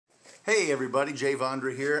Hey everybody, Jay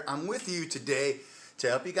Vondra here. I'm with you today to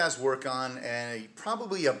help you guys work on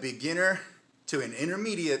probably a beginner to an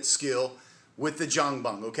intermediate skill with the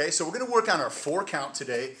Jongbong, okay? So we're gonna work on our 4 count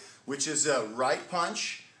today, which is a right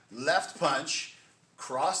punch, left punch,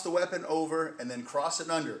 cross the weapon over, and then cross it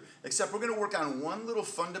under. Except we're gonna work on one little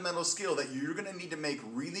fundamental skill that you're gonna need to make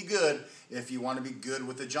really good if you wanna be good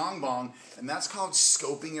with the Jongbong, and that's called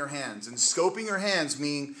scoping your hands. And scoping your hands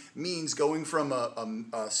means going from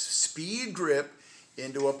a speed grip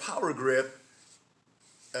into a power grip,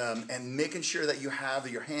 and making sure that you have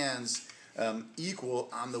your hands equal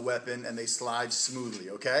on the weapon and they slide smoothly,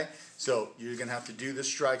 okay? So you're gonna have to do the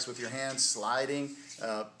strikes with your hands sliding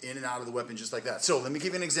in and out of the weapon just like that. So let me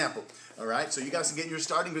give you an example, all right? So you guys can get in your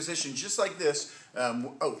starting position just like this. Let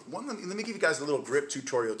me give you guys a little grip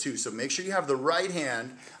tutorial too. So make sure you have the right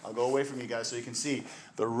hand. I'll go away from you guys so you can see.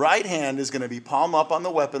 The right hand is gonna be palm up on the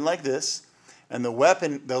weapon like this, and the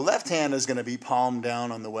left hand is gonna be palm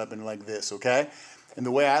down on the weapon like this, okay? And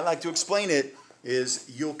the way I like to explain it is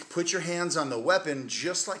you'll put your hands on the weapon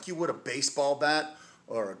just like you would a baseball bat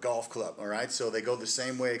or a golf club, all right? So they go the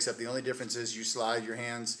same way, except the only difference is you slide your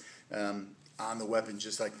hands on the weapon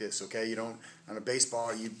just like this, okay? You don't, on a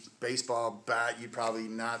baseball bat, you'd probably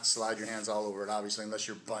not slide your hands all over it, obviously, unless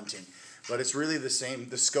you're bunting. But it's really the same,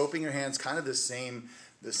 the scoping your hands, kind of the same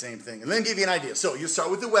thing. And let me give you an idea. So you start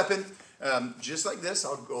with the weapon, just like this.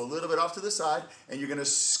 I'll go a little bit off to the side, and you're gonna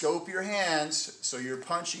scope your hands so you're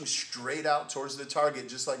punching straight out towards the target,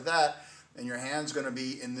 just like that, and your hand's gonna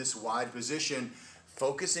be in this wide position,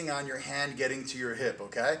 focusing on your hand getting to your hip,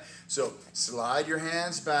 okay? So slide your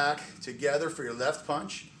hands back together for your left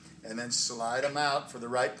punch, and then slide them out for the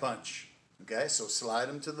right punch, okay? So slide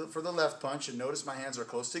them for the left punch, and notice my hands are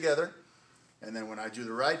close together, and then when I do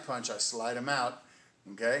the right punch, I slide them out,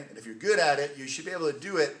 okay? And if you're good at it, you should be able to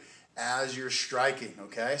do it as you're striking,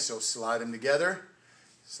 okay? So slide them together,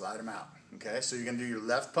 slide them out, okay? So you're gonna do your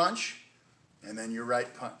left punch, and then your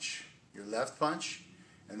right punch. Your left punch,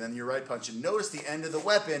 and then your right punch. And notice the end of the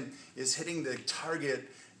weapon is hitting the target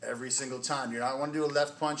every single time. You don't want to do a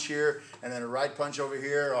left punch here, and then a right punch over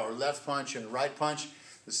here, or a left punch and a right punch.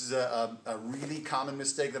 This is a really common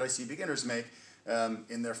mistake that I see beginners make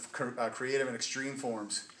in their creative and extreme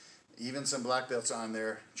forms. Even some black belts on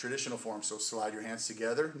their traditional form. So slide your hands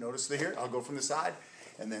together. Notice here, I'll go from the side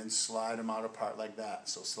and then slide them out apart like that.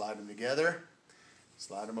 So slide them together,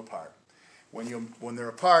 slide them apart. When they're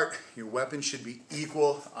apart, your weapon should be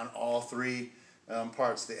equal on all 3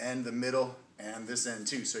 parts, the end, the middle, and this end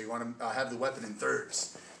too. So you want to have the weapon in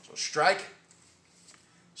thirds. So strike,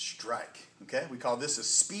 strike, okay? We call this a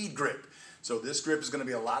speed grip. So this grip is going to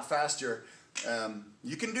be a lot faster.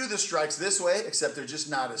 You can do the strikes this way, except they're just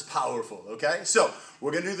not as powerful, okay? So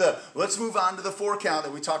we're going to do let's move on to the 4 count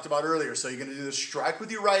that we talked about earlier. So you're going to do the strike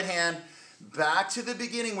with your right hand, back to the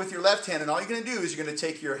beginning with your left hand, and all you're going to do is you're going to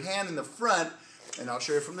take your hand in the front, and I'll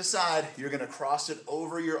show you from the side. You're going to cross it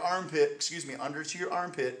over your armpit, under to your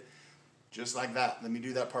armpit, just like that. Let me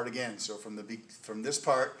do that part again. So from this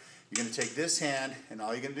part, you're going to take this hand, and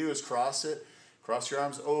all you're going to do is cross your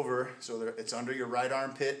arms over so that it's under your right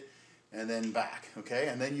armpit, and then back, okay?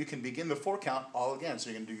 And then you can begin the 4 count all again. So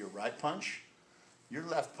you're going to do your right punch, your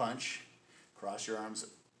left punch, cross your arms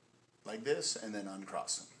like this, and then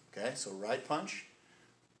uncross them, okay? So right punch,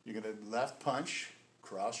 you're going to left punch,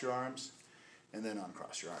 cross your arms, and then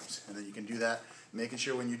uncross your arms. And then you can do that, making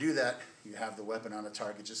sure when you do that, you have the weapon on a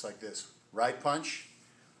target just like this. Right punch,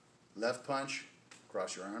 left punch,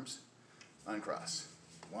 cross your arms, uncross.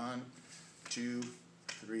 1, 2,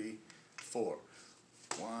 3, 4.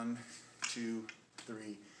 1, 2,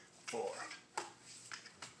 3, 4.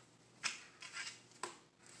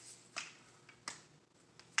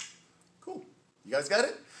 Cool. You guys got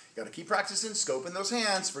it? You got to keep practicing, scoping those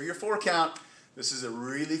hands for your 4 count. This is a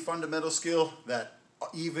really fundamental skill that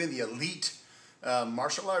even the elite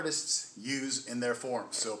martial artists use in their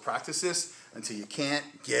forms. So practice this until you can't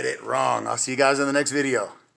get it wrong. I'll see you guys in the next video.